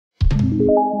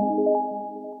Hello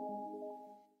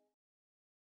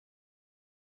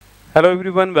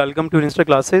everyone, welcome to Rinchtar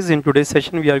classes. In today's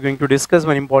session we are going to discuss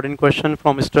one important question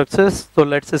from structures. So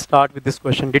let's start with this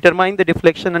question. Determine the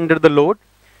deflection under the load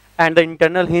and the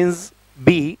internal hinge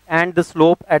B and the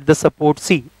slope at the support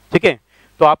C. ठीक है,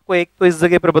 तो आपको एक तो इस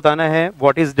जगह पर बताना है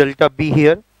what is delta B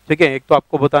here. ठीक है, एक तो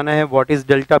आपको बताना है what is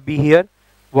delta B here,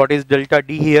 what is delta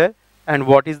D here and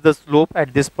what is the slope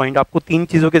at this point. आपको तीन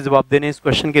चीजों के जवाब देने इस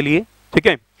क्वेश्चन के लिए. ठीक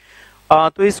है,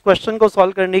 तो इस क्वेश्चन को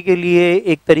सॉल्व करने के लिए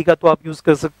एक तरीका तो आप यूज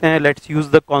कर सकते हैं, let's use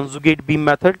the conjugate beam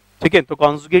method. ठीक है, तो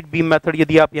कॉन्जुगेट बीम मेथड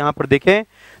यदि आप यहाँ पर देखें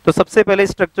तो सबसे पहले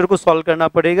स्ट्रक्चर को सॉल्व करना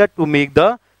पड़ेगा to make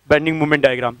the bending moment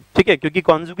diagram. ठीक है, क्योंकि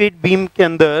कॉन्जुगेट बीम के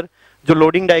अंदर जो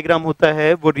लोडिंग डायग्राम होता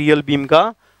है वो रियल बीम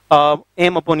का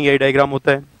एम अपॉन ई डायग्राम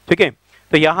होता है. ठीक है,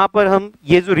 तो यहाँ पर हम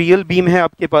ये जो रियल बीम है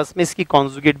आपके पास में इसकी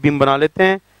कॉन्जुगेट बीम बना लेते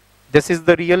हैं. This is the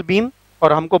real beam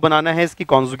और हमको बनाना है इसकी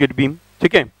कॉन्जुगेट बीम.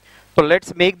 ठीक है, तो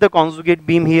let's make the conjugate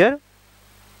beam here.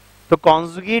 तो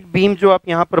कॉन्जुगेट बीम जो आप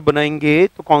यहाँ पर बनाएंगे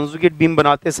तो कॉन्जुगेट बीम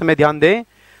बनाते समय ध्यान दें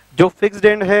जो फिक्स्ड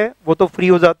एंड है वो तो फ्री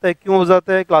हो जाता है. क्यों हो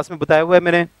जाता है, क्लास में बताया हुआ है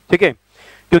मैंने. ठीक है,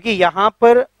 क्योंकि यहाँ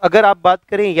पर अगर आप बात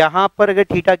करें, यहाँ पर अगर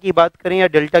थीटा की बात करें या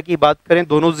डेल्टा की बात करें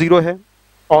दोनों जीरो है,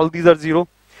 ऑल दीज आर जीरो.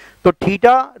 तो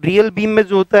थीटा रियल बीम में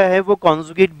जो होता है वो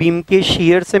कॉन्जुगेट बीम के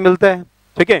शेयर से मिलता है.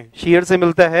 ठीक है, शेयर से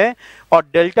मिलता है और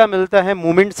डेल्टा मिलता है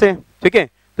मूवमेंट से. ठीक है,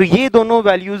 तो ये दोनों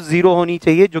वैल्यूज जीरो होनी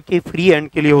चाहिए जो कि फ्री एंड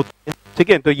के लिए होती है. ठीक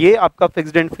है, तो ये आपका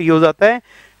फिक्स्ड एंड फ्री हो जाता है.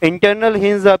 इंटरनल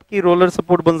हिंज आपकी रोलर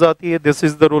सपोर्ट बन जाती है. This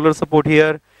is the roller support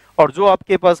here. और जो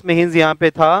आपके पास में हिंज यहाँ पे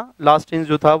था, लास्ट हिंज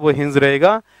जो था वो हिंज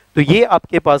रहेगा. तो ये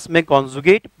आपके पास में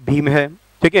कॉन्जुगेट बीम है.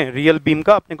 ठीक है, रियल बीम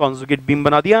का आपने कॉन्जुगेट बीम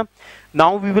बना दिया.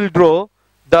 Now we will draw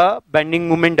the bending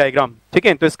moment diagram. ठीक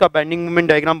है, तो इसका बेंडिंग मोमेंट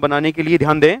डायग्राम बनाने के लिए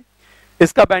ध्यान दें,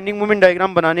 इसका बेंडिंग मोमेंट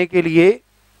डायग्राम बनाने के लिए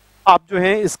आप जो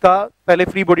है इसका पहले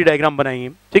फ्री बॉडी डायग्राम बनाएंगे.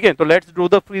 ठीक है, तो let's draw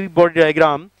the free body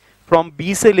diagram from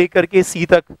B से लेकर के सी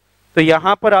तक. तो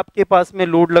यहाँ पर आपके पास में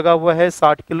लोड लगा हुआ है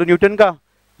 60 किलो न्यूटन का.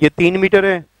 ये 3 मीटर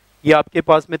है, ये आपके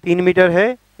पास में 3 मीटर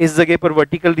है. इस जगह पर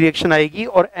वर्टिकल रिएक्शन आएगी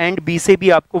और एंड बी से भी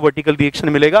आपको वर्टिकल रिएक्शन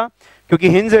मिलेगा क्योंकि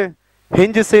हिंज है.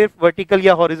 हिंज सिर्फ वर्टिकल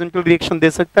या हॉरिजॉन्टल रिएक्शन दे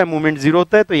सकता है, मूवमेंट जीरो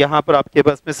होता है. तो यहाँ पर आपके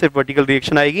पास में सिर्फ वर्टिकल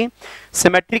रिएक्शन आएगी.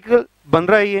 सिमेट्रिकल बन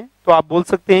रहा है ये, तो आप बोल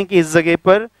सकते हैं कि इस जगह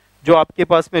पर जो आपके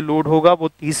पास में लोड होगा वो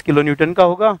 30 किलो न्यूटन का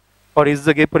होगा और इस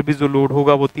जगह पर भी जो लोड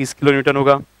होगा वो 30 किलो न्यूटन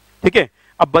होगा. ठीक है,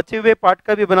 अब बचे हुए पार्ट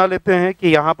का भी बना लेते हैं कि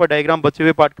यहाँ पर डायग्राम बचे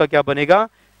हुए पार्ट का क्या बनेगा.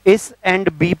 इस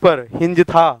एंड बी पर हिंज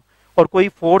था और कोई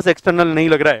फोर्स एक्सटर्नल नहीं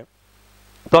लग रहा है.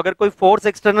 तो अगर कोई फोर्स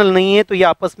एक्सटर्नल नहीं है तो ये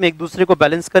आपस में एक दूसरे को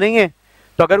बैलेंस करेंगे.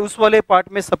 तो अगर उस वाले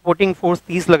पार्ट में सपोर्टिंग फोर्स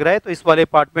 30 लग रहा है तो इस वाले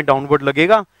पार्ट में डाउनवर्ड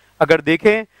लगेगा. अगर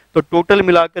देखें तो टोटल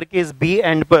मिलाकर के इस बी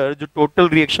एंड पर जो टोटल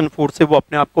रिएक्शन फोर्स है वो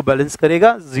अपने आप को बैलेंस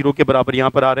करेगा, जीरो के बराबर यहाँ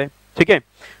पर आ रहे हैं. ठीक है,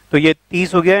 तो ये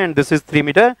 30 हो गया एंड दिस इज 3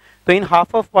 मीटर. तो इन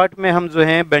हाफ ऑफ पार्ट में हम जो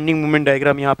है बेंडिंग मोमेंट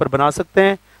डायग्राम यहाँ पर बना सकते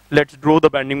हैं. Let's draw the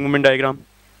bending moment diagram.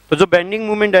 तो जो बेंडिंग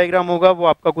मोमेंट डायग्राम होगा वो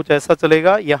आपका कुछ ऐसा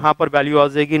चलेगा. यहाँ पर वैल्यू आ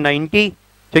जाएगी 90.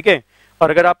 ठीक है,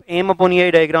 और अगर आप एम अपॉन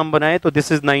ई डायग्राम बनाए तो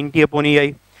this is 90 upon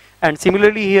E. And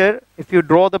similarly here if you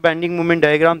draw the bending moment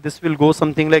diagram this will go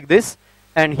something like this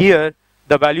and here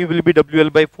the value will be WL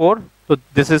by 4. तो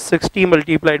this is 60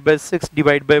 multiplied by 6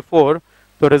 divided by 4.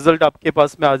 तो result आपके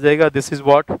पास में आ जाएगा this is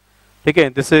what. ठीक है,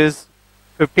 this is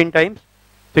 15 times.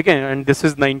 ठीक है, and this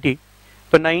is 90.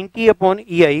 तो 90 upon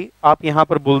EI आप यहाँ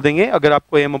पर बोल देंगे. अगर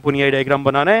आपको M upon EI डायग्राम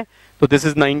बनाना है तो this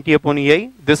is 90 upon EI,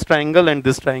 this triangle and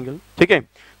this triangle. ठीक है,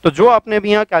 तो जो आपने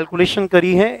अभी यहाँ कैलकुलेशन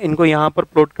करी है इनको यहाँ पर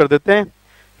प्लॉट कर देते हैं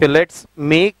कि let's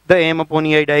make the M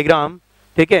upon EI diagram.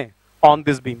 ठीक है, on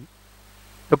this beam.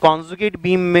 तो कॉन्जुगेट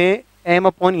बीम में एम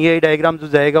अपॉन ई आई डायग्राम जो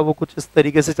जाएगा वो कुछ इस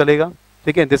तरीके से चलेगा.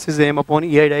 ठीक है, this is M upon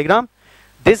E I diagram.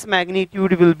 This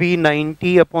magnitude will be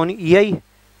 90 upon E I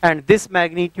and this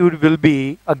magnitude will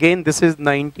be again this is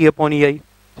 90 upon ई आई.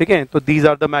 ठीक है, तो दीज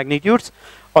आर द मैग्नीट्यूड्स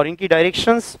और इनकी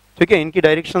डायरेक्शंस. ठीक है, इनकी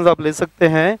डायरेक्शंस आप ले सकते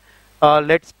हैं.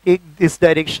 Let's take this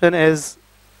direction as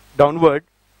downward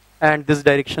and this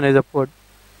direction as upward.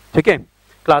 ठीक है,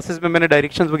 क्लासेस में मैंने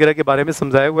डायरेक्शंस वगैरह के बारे में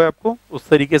समझाया हुआ है आपको, उस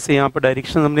तरीके से यहाँ पर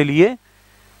डायरेक्शन हमने लिए.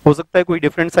 हो सकता है कोई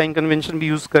डिफरेंट साइन कन्वेंशन भी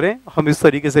यूज करें, हम इस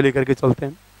तरीके से लेकर के चलते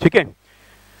हैं. ठीक है,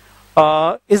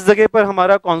 इस जगह पर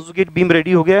हमारा कॉन्जुगेट बीम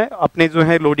रेडी हो गया है. आपने जो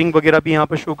है लोडिंग वगैरह भी यहाँ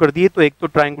पर शो कर दी है. तो एक तो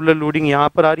ट्रायंगुलर लोडिंग यहाँ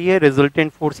पर आ रही है,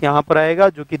 रिजल्टेंट फोर्स यहाँ पर आएगा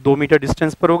जो कि 2 मीटर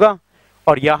डिस्टेंस पर होगा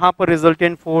और यहाँ पर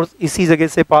रिजल्टेंट फोर्स इसी जगह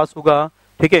से पास होगा.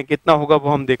 ठीक है, कितना होगा वो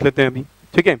हम देख लेते हैं अभी.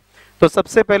 ठीक है, तो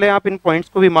सबसे पहले आप इन पॉइंट्स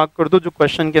को भी मार्क कर दो जो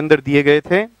क्वेश्चन के अंदर दिए गए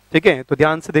थे. ठीक है, तो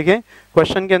ध्यान से देखें,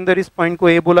 क्वेश्चन के अंदर इस पॉइंट को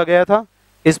ए बोला गया था,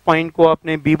 इस पॉइंट को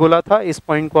आपने बी बोला था, इस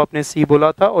पॉइंट को आपने सी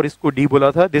बोला था और इसको डी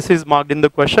बोला था. This is marked in the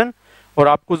question और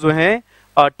आपको जो है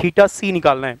थीटा सी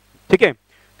निकालना है. ठीक है,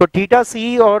 तो थीटा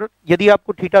सी और यदि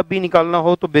आपको थीटा बी निकालना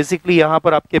हो तो बेसिकली यहाँ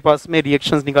पर आपके पास में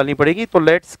रिएक्शंस निकालनी पड़ेगी। तो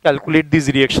let's calculate this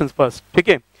reactions first, ठीक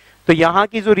है। तो यहाँ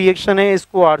की जो रिएक्शन है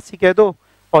इसको आरसी कह दो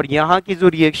और यहाँ की जो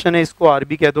रिएक्शन है इसको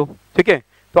आरबी कह दो, ठीक है।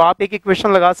 तो आप एक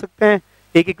इक्वेशन लगा सकते हैं,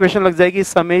 एक इक्वेशन लग जाएगी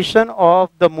summation of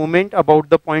the moment about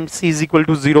the point C is equal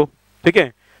to 0, ठीक है।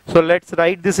 So let's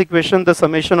write this equation, the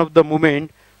summation of the moment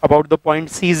about the point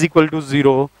C is equal to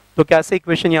 0। तो कैसे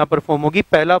इक्वेशन यहाँ पर फॉर्म होगी,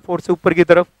 पहला फोर्स से ऊपर की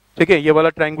तरफ, ठीक है, ये वाला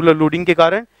ट्रायंगुलर लोडिंग के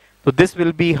कारण, तो this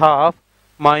will be half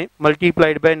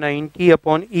multiplied by 90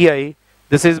 upon EI,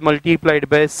 this is multiplied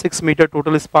by 6 metre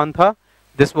total span था,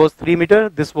 this was 3 metre,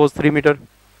 this was 3 metre,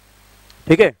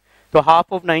 ठीक है। तो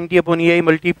half of 90 upon EI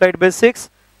multiplied by 6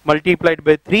 multiplied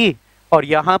by 3, और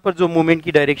यहाँ पर जो मूवमेंट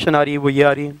की डायरेक्शन आ रही है वो ये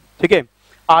आ रही है, ठीक है।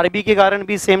 आरबी के कारण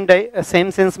भी सेम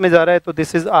सेंस में जा रहा है, तो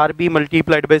this is RB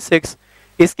multiplied by 6,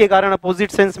 इसके कारण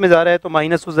अपोजिट सेंस में जा रहा है तो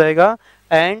माइनस हो जाएगा,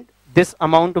 and this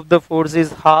amount of the force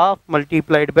is half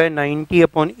multiplied by 90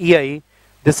 upon EI,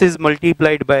 this is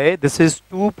multiplied by, this is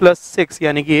 2 plus 6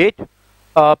 यानी कि 8,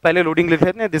 पहले लोडिंग लिख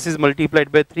लेते हैं, this is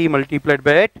multiplied by 3 multiplied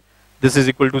by 8, this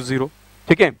is equal to 0,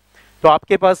 ठीक है। तो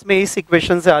आपके पास में इस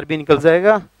इक्वेशन से RB निकल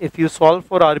जाएगा, if you solve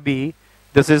for RB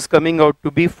this is coming out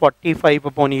to be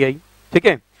 45 upon EI, ठीक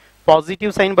है।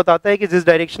 पॉजिटिव साइन बताता है कि जिस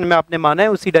डायरेक्शन में आपने माना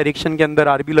है उसी डायरेक्शन के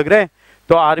अंदर RB लग रहा है,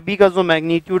 तो RB का जो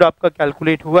मैग्नीट्यूड आपका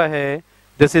कैलकुलेट हुआ है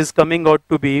this is coming out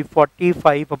to be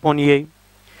 45 upon EI।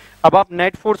 अब आप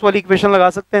नेट फोर्स वाली इक्वेशन लगा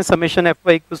सकते हैं, summation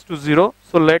Fy equals to 0,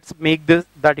 so let's make this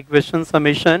that equation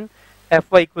summation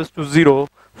Fy equals to 0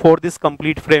 for this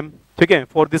complete frame, ठीक है,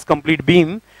 for this complete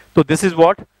beam। तो this is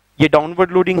what, ये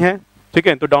डाउनवर्ड लोडिंग है, ठीक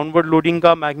है। तो डाउनवर्ड लोडिंग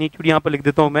का मैग्नीट्यूड यहाँ पर लिख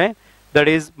देता हूँ मैं,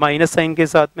 that is माइनस साइन के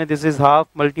साथ में, this is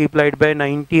half multiplied by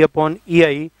 90 upon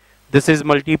EI, this is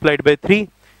multiplied by 3,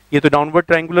 ये तो डाउनवर्ड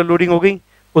ट्रायंगुलर लोडिंग हो गई।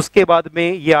 उसके बाद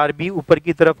में ये आरबी ऊपर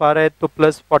की तरफ आ रहा है तो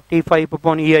प्लस 45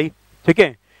 अपॉन EI, ठीक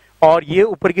है, और ये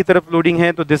ऊपर की तरफ लोडिंग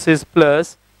है तो this is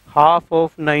plus half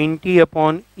of 90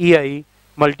 upon EI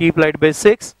multiplied by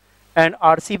 6, and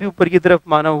RC भी ऊपर की तरफ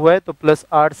माना हुआ है तो plus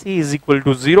RC is equal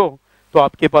to 0। तो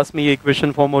आपके पास में ये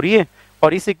इक्वेशन फॉर्म हो रही है,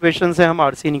 और इस इक्वेशन से हम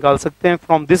आरसी निकाल सकते हैं।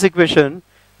 From this equation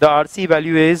the RC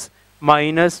value is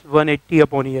 -180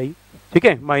 upon EI, ठीक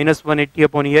है, -180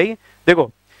 अपॉन EI।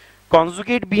 देखो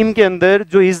कॉन्जुगेट बीम के अंदर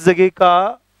जो इस जगह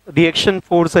का रिएक्शन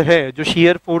फोर्स है, जो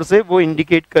शियर फोर्स है, वो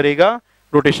इंडिकेट करेगा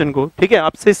रोटेशन को, ठीक है।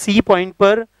 आपसे सी पॉइंट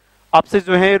पर आपसे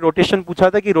जो है रोटेशन पूछा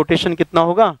था कि रोटेशन कितना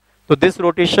होगा, तो this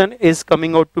rotation is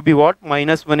coming out to be what,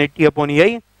 -180 upon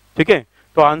EI, ठीक है।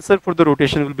 तो answer for the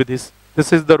rotation will be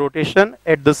this is the rotation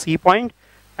at the C point,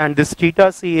 and this theta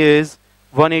C is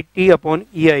 180 upon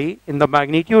EI in the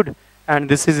magnitude, and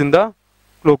this is in the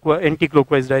anti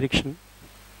clockwise direction.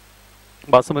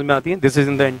 बात समझ में आती है, this is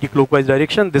in the anti clockwise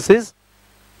direction, this is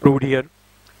proved here.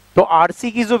 तो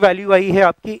RC की जो value आई है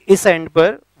आपकी इस एंड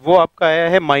पर, वो आपका आया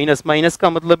है माइनस, माइनस का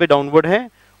मतलब है डाउनवर्ड है,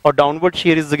 और डाउनवर्ड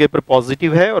शेयर इस जगह पर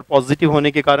पॉजिटिव है, और पॉजिटिव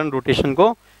होने के कारण रोटेशन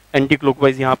को एंटी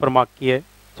क्लॉकवाइज यहाँ पर मार्क किया है,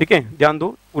 ठीक है। ध्यान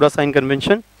दो पूरा साइन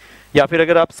कन्वेंशन, या फिर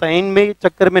अगर आप साइन में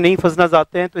चक्कर में नहीं फंसना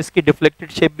चाहते हैं तो इसकी डिफ्लेक्टेड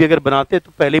शेप भी अगर बनाते हैं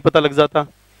तो पहले ही पता लग जाता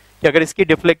कि अगर इसकी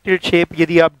डिफ्लेक्टेड शेप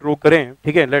यदि आप ड्रॉ करें,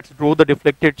 ठीक है, let's draw the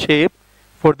deflected shape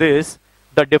for this,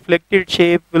 the deflected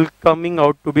shape will coming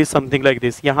out to be something like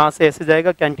this। यहाँ से ऐसे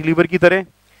जाएगा कैंटिलीवर की तरह,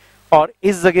 और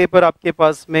इस जगह पर आपके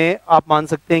पास में आप मान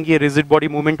सकते हैं कि ये रिजिड बॉडी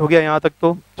मूवमेंट हो गया यहाँ तक,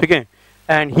 तो ठीक है,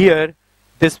 and here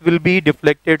this will be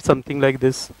deflected something like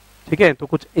this, ठीक है। तो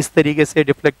कुछ इस तरीके से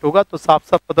डिफ्लेक्ट होगा, तो साफ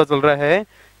साफ पता चल रहा है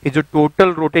कि जो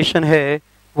टोटल रोटेशन है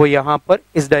वो यहाँ पर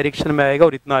इस डायरेक्शन में आएगा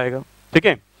और इतना आएगा, ठीक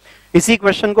है। इसी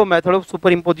क्वेश्चन को मेथड ऑफ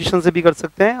सुपर इम्पोजिशन से भी कर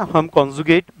सकते हैं, हम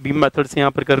कॉन्जुगेट बीम मेथड से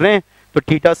यहाँ पर कर रहे हैं। तो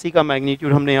थीटा सी का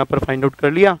मैग्नीट्यूड हमने यहाँ पर फाइंड आउट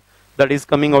कर लिया, that is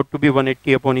coming out to be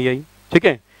 180 upon EI, ठीक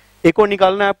है। एक और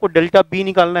निकालना है आपको, डेल्टा बी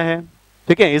निकालना है,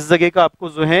 ठीक है, इस जगह का आपको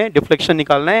जो है डिफ्लेक्शन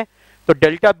निकालना है। तो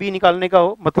डेल्टा बी निकालने का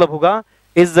मतलब होगा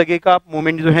इस जगह का आप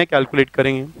मोमेंट जो है कैलकुलेट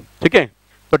करेंगे, ठीक है।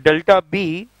 तो डेल्टा बी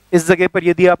इस जगह पर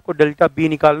यदि आपको डेल्टा बी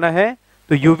निकालना है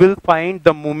तो you will find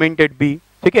the moment at B,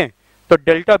 ठीक है। तो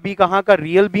डेल्टा बी कहाँ का,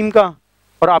 रियल बीम का,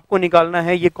 और आपको निकालना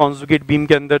है ये कॉन्जुगेट बीम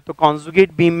के अंदर। तो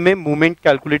कॉन्जुगेट बीम में मूवमेंट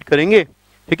कैलकुलेट करेंगे,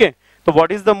 ठीक है। तो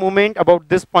what is the movement about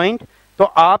this point, तो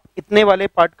आप इतने वाले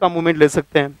पार्ट का मूवमेंट ले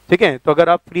सकते हैं, ठीक है। तो अगर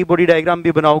आप फ्री बॉडी डायग्राम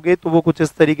भी बनाओगे तो वो कुछ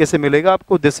इस तरीके से मिलेगा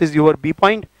आपको, this is your B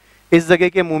point, इस जगह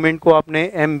के मूवमेंट को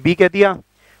आपने MB कह दिया,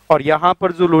 और यहाँ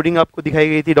पर जो लोडिंग आपको दिखाई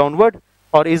गई थी डाउनवर्ड,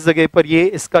 और इस जगह पर ये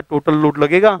इसका टोटल लोड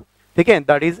लगेगा, ठीक है,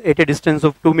 that is eight A distance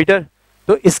of 2 metre.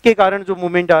 तो इसके कारण जो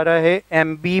मूवमेंट आ रहा है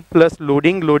MB plus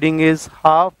loading, loading is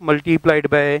half multiplied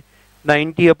by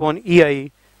 90 upon EI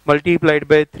multiplied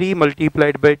by 3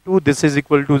 multiplied by 2, this is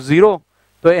equal to 0।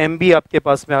 तो MB आपके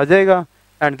पास में आ जाएगा,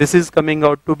 and this is coming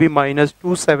out to be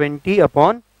 -270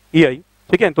 upon ई आई,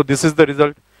 ठीक है। तो this is the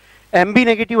result. M B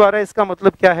negative आ रहा है, इसका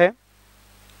मतलब क्या है?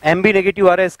 एम बी नेगेटिव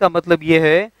आ रहा है, इसका मतलब ये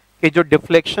है कि जो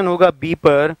डिफ्लेक्शन होगा बी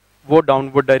पर वो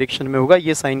डाउनवर्ड डायरेक्शन में होगा,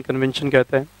 ये साइन कन्वेंशन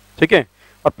कहता है, ठीक है।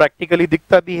 और प्रैक्टिकली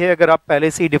दिखता भी है, अगर आप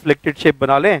पहले से ही डिफ्लेक्टेड शेप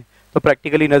बना लें तो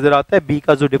प्रैक्टिकली नजर आता है बी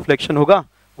का जो डिफ्लेक्शन होगा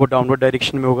वो डाउनवर्ड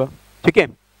डायरेक्शन में होगा, ठीक है।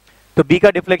 तो बी का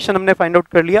डिफ्लेक्शन हमने फाइंड आउट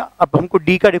कर लिया, अब हमको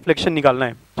डी का डिफ्लेक्शन निकालना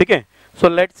है, ठीक है। So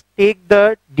let's take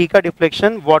the D का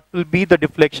deflection, what will be the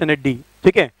deflection at D,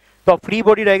 ठीक है। तो अब फ्री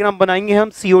बॉडी डायग्राम बनाएंगे हम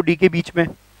सी और डी के बीच में।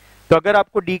 तो अगर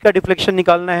आपको डी का डिफ्लेक्शन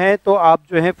निकालना है तो आप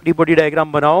जो है फ्री बॉडी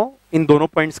डायग्राम बनाओ इन दोनों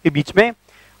पॉइंट्स के बीच में।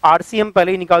 आरसी हम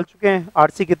पहले ही निकाल चुके हैं,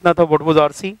 आरसी कितना था, व्हाट वाज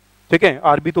आरसी, ठीक है।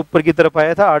 आरबी तो ऊपर की तरफ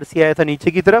आया था, आरसी आया था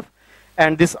नीचे की तरफ,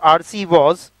 and this RC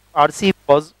was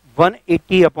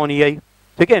 180 upon ई आई,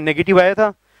 ठीक है। नेगेटिव आया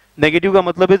था, नेगेटिव का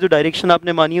मतलब है जो डायरेक्शन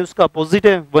आपने मानी है उसका अपोजिट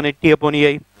है 180 अपॉन ई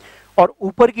आई। और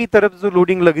ऊपर की तरफ जो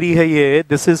लोडिंग लग रही है ये,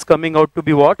 this is coming out to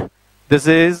be what, this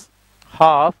is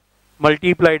half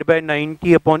multiplied by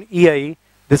 90 upon EI,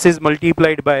 this is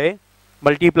multiplied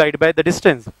by the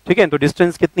distance, ठीक है। तो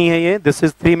डिस्टेंस कितनी है ये, this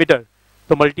is 3 मीटर,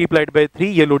 तो multiplied by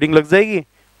 3 ये लोडिंग लग जाएगी।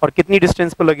 और कितनी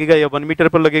डिस्टेंस पर लगेगा, या 1 मीटर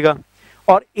पर लगेगा।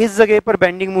 और इस जगह पर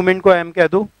बेंडिंग मोमेंट को m कह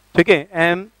दो, ठीक है।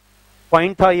 m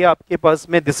पॉइंट था ये आपके पास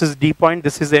में, this is d point,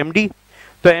 this is md।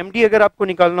 तो md अगर आपको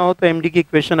निकालना हो तो md की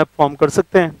इक्वेशन आप फॉर्म कर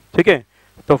सकते हैं, ठीक है।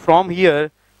 तो from here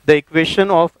the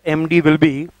equation of md will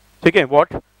be, ठीक है,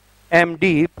 व्हाट, md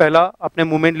पहला आपने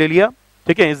मूवमेंट ले लिया,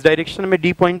 ठीक है, इस डायरेक्शन में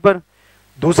d पॉइंट पर।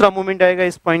 दूसरा मूवमेंट आएगा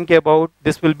इस पॉइंट के about,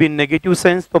 this will be negative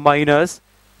sense, तो minus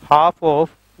half of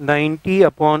 90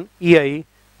 upon E I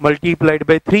multiplied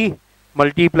by 3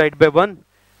 multiplied by 1,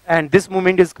 and this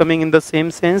movement is coming in the same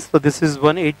sense, तो this is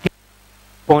 180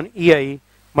 upon E I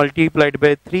multiplied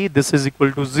by 3, this is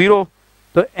equal to 0।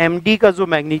 तो md का जो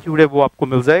magnitude है वो आपको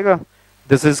मिल जाएगा,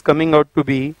 this is coming out to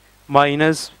be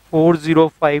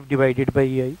 -405 divided by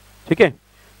E आई, ठीक है।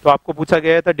 तो आपको पूछा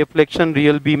गया था डिफ्लेक्शन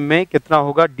रियल बीम में कितना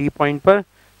होगा डी पॉइंट पर,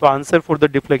 तो answer for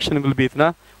the deflection will be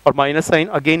इतना, और माइनस साइन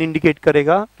अगेन इंडिकेट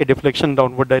करेगा कि डिफ्लेक्शन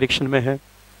डाउनवर्ड डायरेक्शन में है,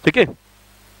 ठीक है।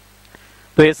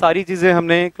 तो ये सारी चीजें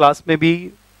हमने क्लास में भी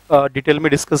डिटेल में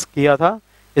डिस्कस किया था।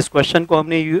 इस क्वेश्चन को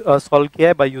हमने सॉल्व किया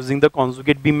है by using the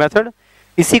conjugate beam method.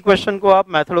 इसी क्वेश्चन को आप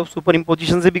मेथड ऑफ सुपर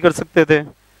इम्पोजिशन से भी कर सकते थे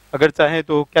अगर चाहे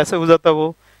तो। कैसे हो जाता वो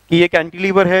कि ये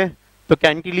कैंटिलीवर है, तो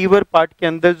कैंटिलीवर पार्ट के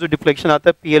अंदर जो डिफ्लेक्शन आता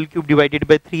है PL cube divided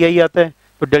by 3i आता है,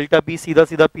 तो डेल्टा बी सीधा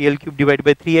सीधा PL cube divide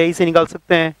by 3i से निकाल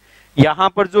सकते हैं। यहाँ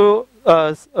पर जो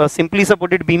सिंपली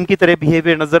सपोर्टेड बीम की तरह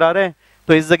बिहेवियर नजर आ रहा है,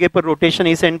 तो इस जगह पर रोटेशन,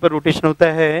 इस एंड पर रोटेशन होता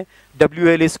है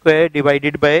WL²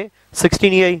 डिवाइडेड बाय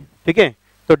 16ei, ठीक है।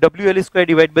 तो WL²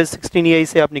 डिवाइड बाय 16ei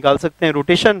से आप निकाल सकते हैं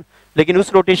रोटेशन, लेकिन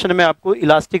उस रोटेशन में आपको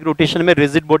इलास्टिक रोटेशन में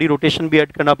रिजिड बॉडी रोटेशन भी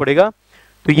ऐड करना पड़ेगा।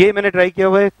 तो ये मैंने ट्राई किया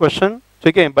हुआ है क्वेश्चन,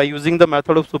 ठीक है, by using the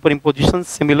method of super imposition.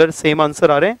 Similar same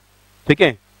answer आ रहे हैं, ठीक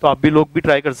है। तो आप भी लोग भी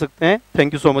ट्राई कर सकते हैं।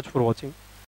 Thank you so much for watching.